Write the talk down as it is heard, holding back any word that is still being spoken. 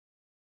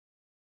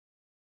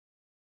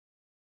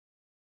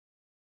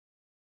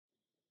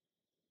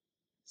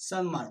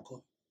San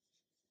Marco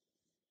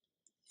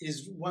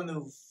is one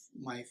of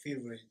my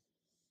favorite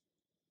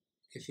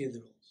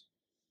cathedrals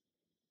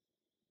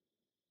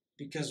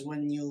because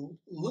when you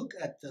look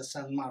at the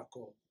San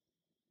Marco,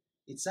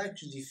 it's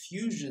actually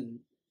fusion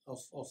of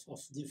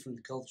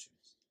different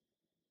cultures.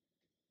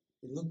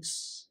 It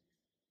looks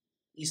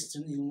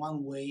Eastern in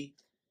one way,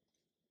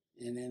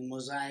 and then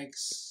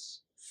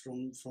mosaics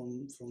from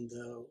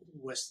the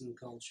Western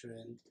culture,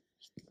 and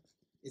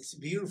it's a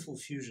beautiful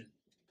fusion.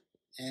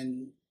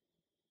 And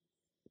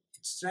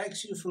it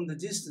strikes you from the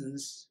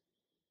distance,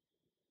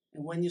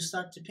 and when you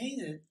start to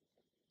paint it,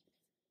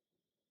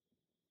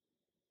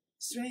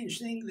 strange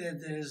thing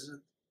that there's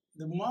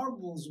the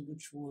marbles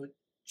which were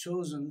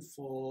chosen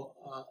for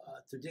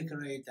to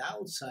decorate the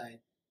outside.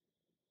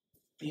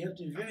 You have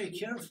to be very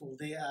careful.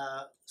 They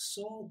are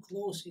so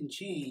close in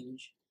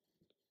change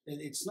that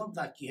it's not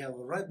like you have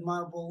a red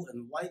marble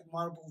and white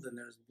marble, then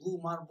there's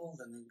blue marble,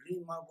 then the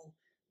green marble.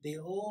 They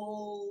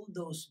all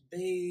those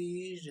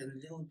beige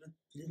and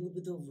little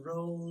bit of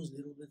rose,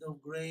 little bit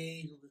of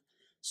gray,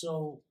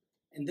 so,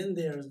 and then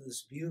there's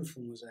this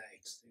beautiful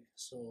mosaics there.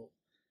 So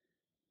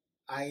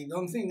I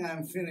don't think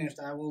I'm finished.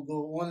 I will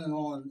go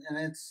on, and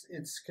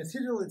it's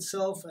cathedral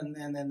itself, and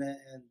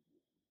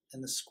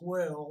the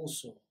square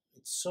also.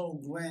 It's so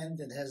grand.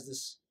 It has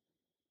this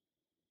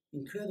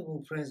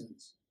incredible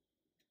presence.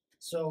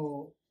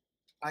 So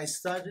I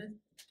started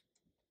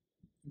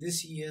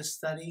this year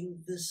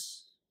studying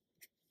this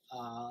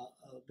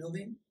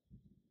building,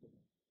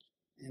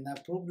 and I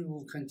probably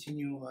will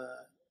continue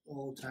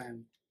all the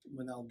time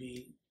when I'll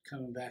be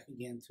coming back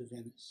again to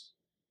Venice.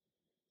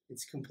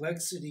 Its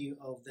complexity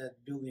of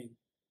that building,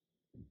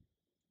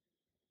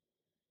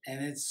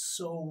 and it's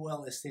so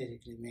well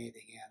aesthetically made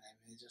again. I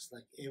mean, it's just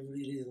like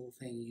every little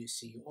thing you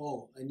see.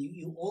 Oh, and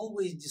you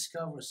always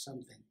discover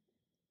something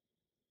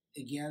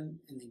again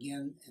and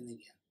again and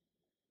again.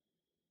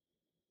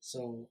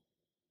 So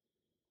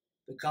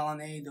the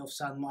colonnade of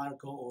San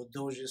Marco or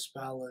Doge's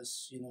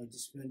Palace, you know,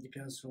 it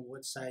depends from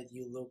what side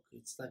you look.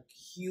 It's like a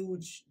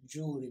huge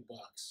jewelry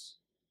box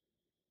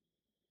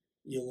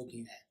you're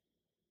looking at.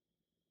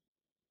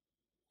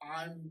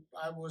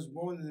 I was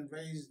born and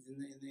raised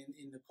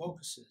in the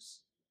Caucasus,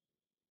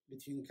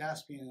 between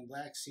Caspian and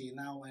Black Sea.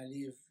 Now I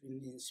live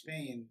in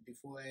Spain.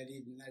 Before I lived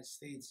in the United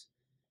States.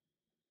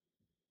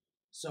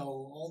 So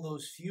all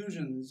those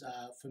fusions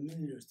are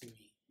familiar to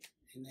me,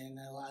 and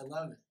I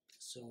love it.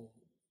 So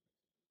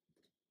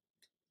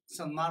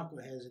San Marco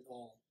has it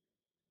all.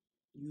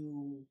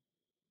 You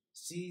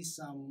see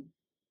some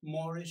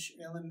Moorish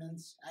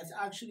elements.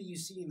 Actually, you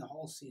see in the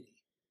whole city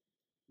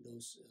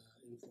those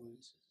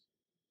influences.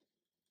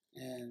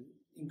 And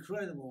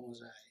incredible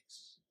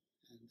mosaics,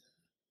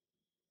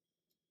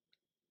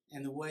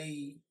 and the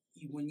way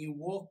when you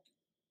walk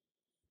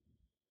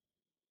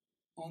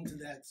onto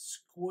that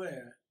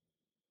square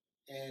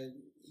and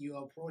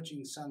you're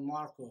approaching San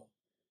Marco,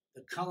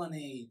 the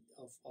colonnade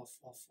of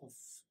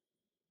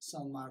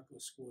San Marco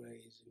Square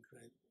is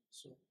incredible.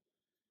 So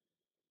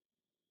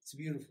it's a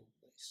beautiful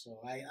place. So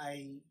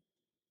I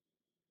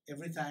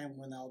every time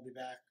when I'll be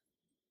back,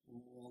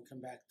 we'll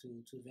come back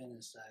to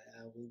Venice,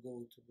 I will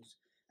go to this.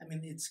 I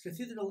mean, it's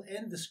cathedral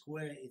and the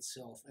square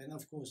itself, and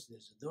of course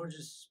there's a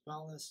Doge's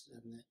Palace,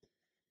 and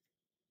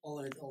all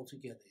of it all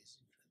together is